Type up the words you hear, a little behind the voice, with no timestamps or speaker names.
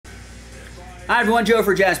Hi everyone, Joe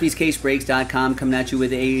for JaspysCaseBreaks.com coming at you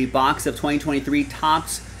with a box of 2023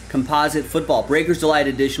 Topps Composite Football Breakers Delight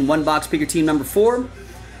Edition. One box, pick your team number 4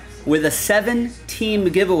 with a 7-team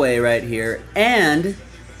giveaway right here and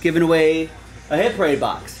giving away a hit parade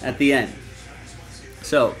box at the end.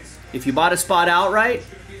 So, if you bought a spot outright,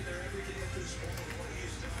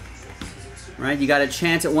 right, you got a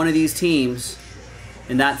chance at one of these teams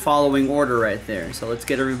in that following order right there. So let's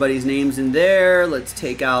get everybody's names in there. Let's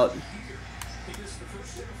take out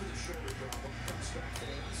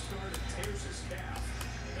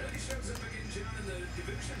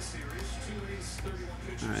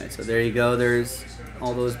Alright, so there you go. There's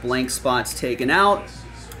all those blank spots taken out.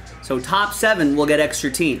 So top 7 will get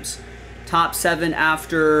extra teams. Top 7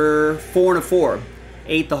 after 4 and a 4.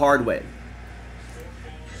 8 the hard way.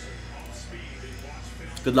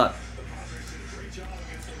 Good luck.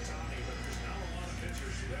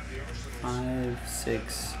 5,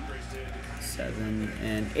 6, 7,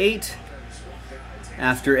 and 8.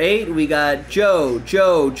 After 8, we got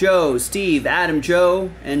Joe, Steve, Adam,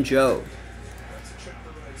 Joe, and Joe.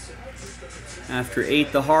 After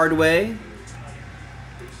 8 the hard way.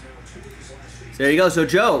 So there you go. So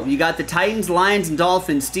Joe, you got the Titans, Lions, and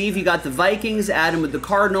Dolphins. Steve, you got the Vikings. Adam with the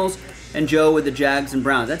Cardinals. And Joe with the Jags and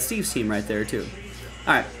Browns. That's Steve's team right there too.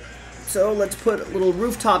 Alright. So let's put a little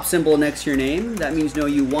rooftop symbol next to your name. That means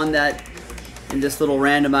you won that in this little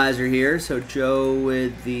randomizer here. So Joe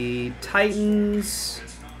with the Titans,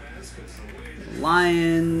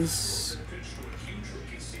 Lions,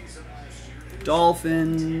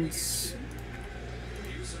 Dolphins,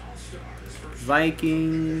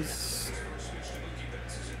 Vikings,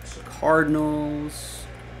 Cardinals,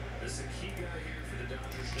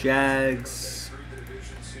 Jags,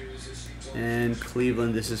 and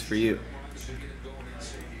Cleveland. This is for you.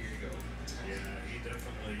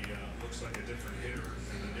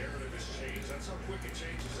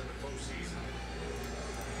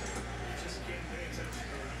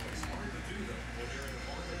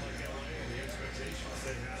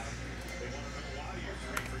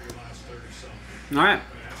 All right,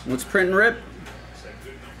 let's print and rip.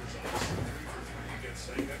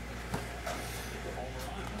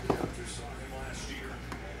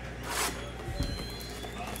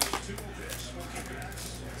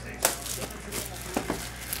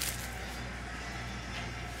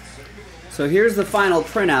 So here's the final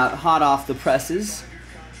printout, hot off the presses,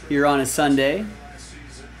 here on a Sunday.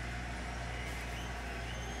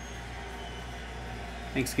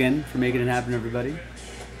 Thanks again for making it happen, everybody.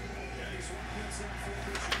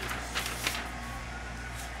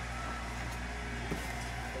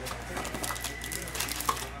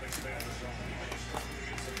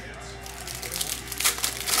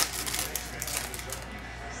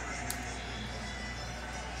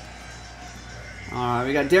 Alright,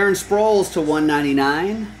 we got Darren Sproles to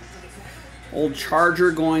 199. Old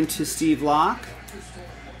Charger going to Steve Locke.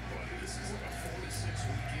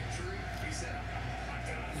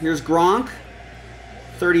 Here's Gronk.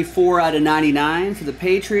 34 out of 99 for the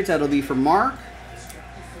Patriots. That'll be for Mark.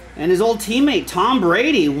 And his old teammate, Tom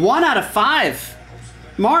Brady. 1 out of 5.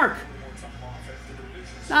 Mark.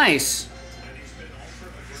 Nice.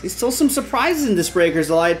 There's still some surprises in this Breakers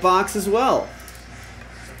Delight box as well.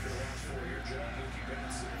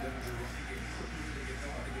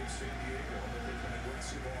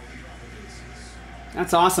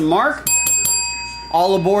 That's awesome, Mark.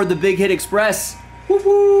 All aboard the Big Hit Express. Whoop,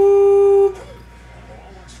 whoop.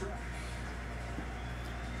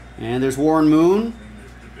 And there's Warren Moon.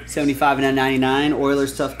 75 and 99.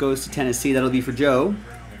 Oilers stuff goes to Tennessee. That'll be for Joe.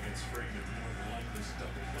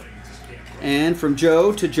 And from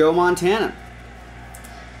Joe to Joe Montana.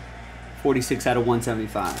 46 out of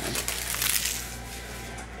 175.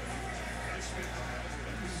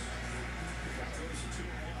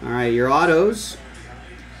 All right, your autos.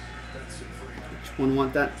 One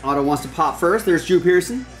want that auto wants to pop first. There's Drew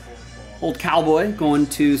Pearson, old Cowboy, going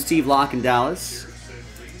to Steve Locke in Dallas.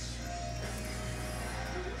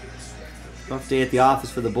 Rough day at the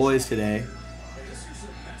office for the boys today.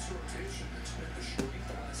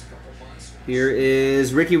 Here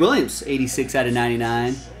is Ricky Williams, 86 out of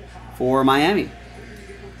 99 for Miami.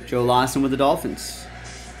 Joe Lawson with the Dolphins.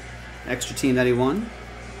 Extra team that he won.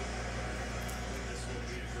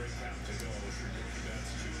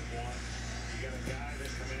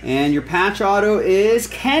 And your patch auto is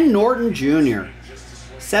Ken Norton Jr.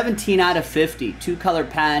 17 out of 50. 2-color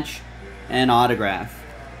patch and autograph.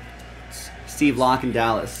 Steve Locke in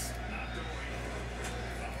Dallas.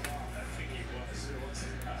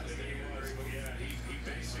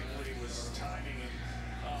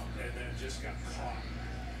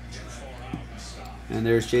 And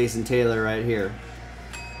there's Jason Taylor right here.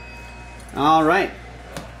 All right.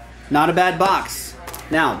 Not a bad box.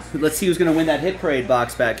 Now, let's see who's going to win that Hit Parade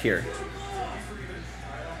box back here.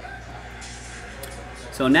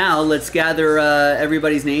 So now, let's gather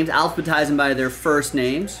everybody's names, alphabetize them by their first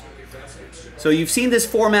names. So you've seen this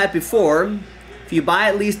format before. If you buy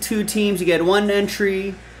at least 2 teams, you get 1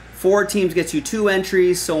 entry. 4 teams gets you 2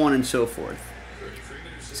 entries, so on and so forth.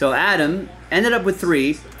 So Adam ended up with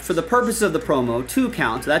 3. For the purpose of the promo, 2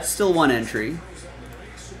 counts. That's still 1 entry.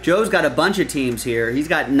 Joe's got a bunch of teams here. He's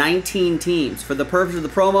got 19 teams. For the purpose of the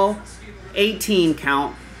promo, 18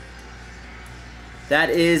 count. That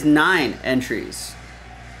is 9 entries.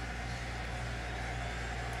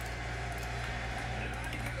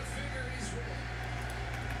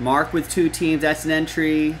 Mark with 2 teams, that's an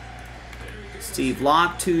entry. Steve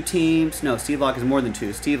Locke, 2 teams. No, Steve Locke has more than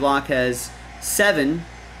 2. Steve Locke has 7.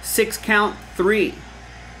 6 count, 3.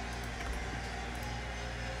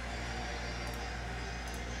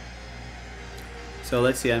 So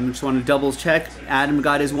let's see, I just want to double check. Adam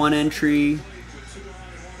got his 1 entry.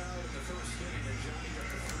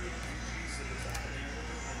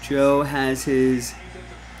 Joe has his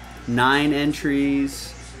 9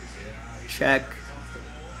 entries. Check.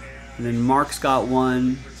 And then Mark's got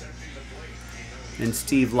 1. And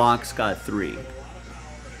Steve Locke's got 3.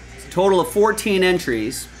 It's a total of 14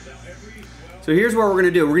 entries. So here's what we're going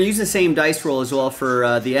to do. We're going to use the same dice roll as well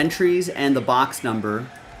for the entries and the box number.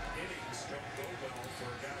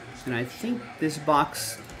 And I think this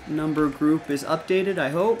box number group is updated, I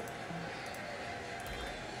hope.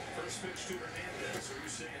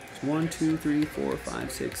 1, 2, 3, 4,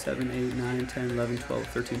 5, 6, 7, 8, 9, 10, 11, 12,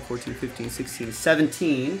 13, 14, 15, 16,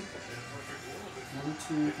 17. 1,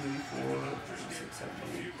 2, 3, 4, 5, 6, 7,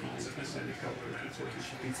 8, 9, 10, 11, 12, 13,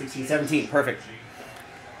 14, 15, 16, 17. Perfect.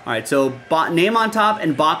 All right, so name on top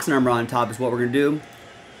and box number on top is what we're going to do.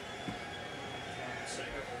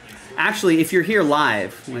 Actually, if you're here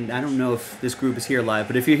live, I don't know if this group is here live,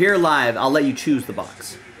 but if you're here live, I'll let you choose the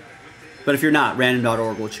box. But if you're not,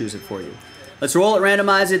 random.org will choose it for you. Let's roll it,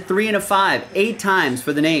 randomize it, 3 and a 5, 8 times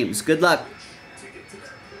for the names. Good luck.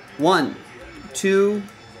 1, 2,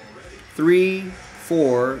 3,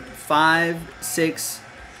 4, 5, 6,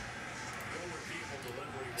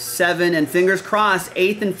 7, and fingers crossed,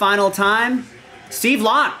 8th and final time. Steve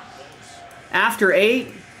Locke. After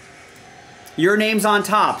 8, your name's on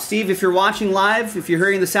top. Steve, if you're watching live, if you're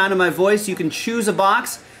hearing the sound of my voice, you can choose a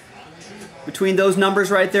box between those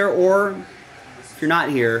numbers right there, or if you're not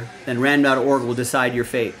here, then random.org will decide your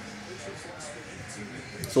fate.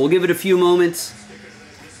 So we'll give it a few moments.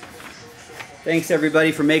 Thanks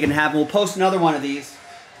everybody for making it happen. We'll post another one of these.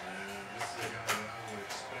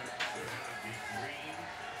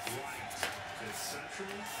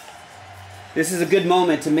 This is a good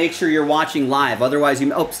moment to make sure you're watching live. Otherwise,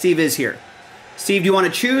 oh, Steve is here. Steve, do you want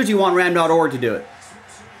to choose? Do you want random.org to do it?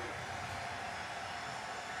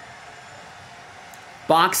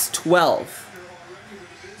 Box 12.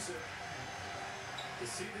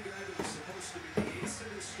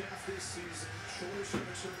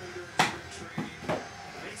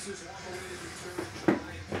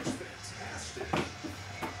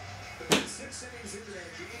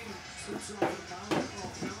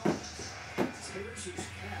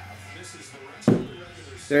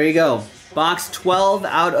 There you go. Box 12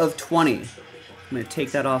 out of 20. I'm going to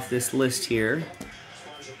take that off this list here.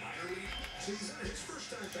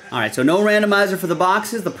 All right, so no randomizer for the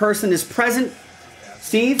boxes. The person is present.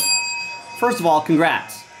 Steve, first of all,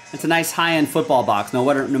 congrats. It's a nice high-end football box, no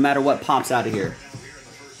matter what pops out of here.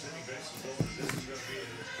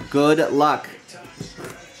 Good luck.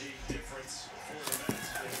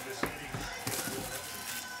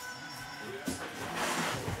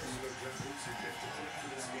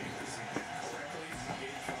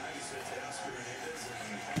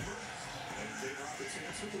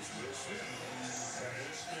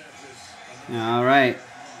 All right.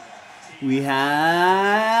 We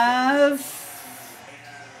have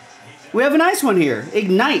a nice one here.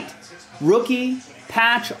 Ignite. Rookie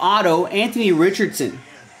patch auto Anthony Richardson.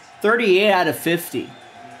 38 out of 50.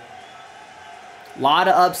 Lot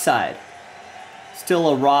of upside. Still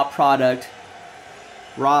a raw product.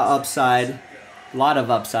 Raw upside. A lot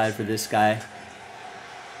of upside for this guy.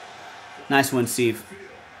 Nice one, Steve.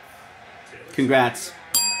 Congrats.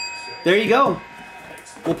 There you go.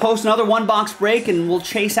 We'll post another one-box break, and we'll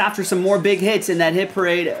chase after some more big hits in that Hit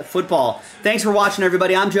Parade football. Thanks for watching,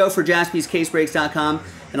 everybody. I'm Joe for JaspysCaseBreaks.com,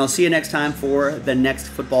 and I'll see you next time for the next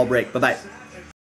football break. Bye-bye.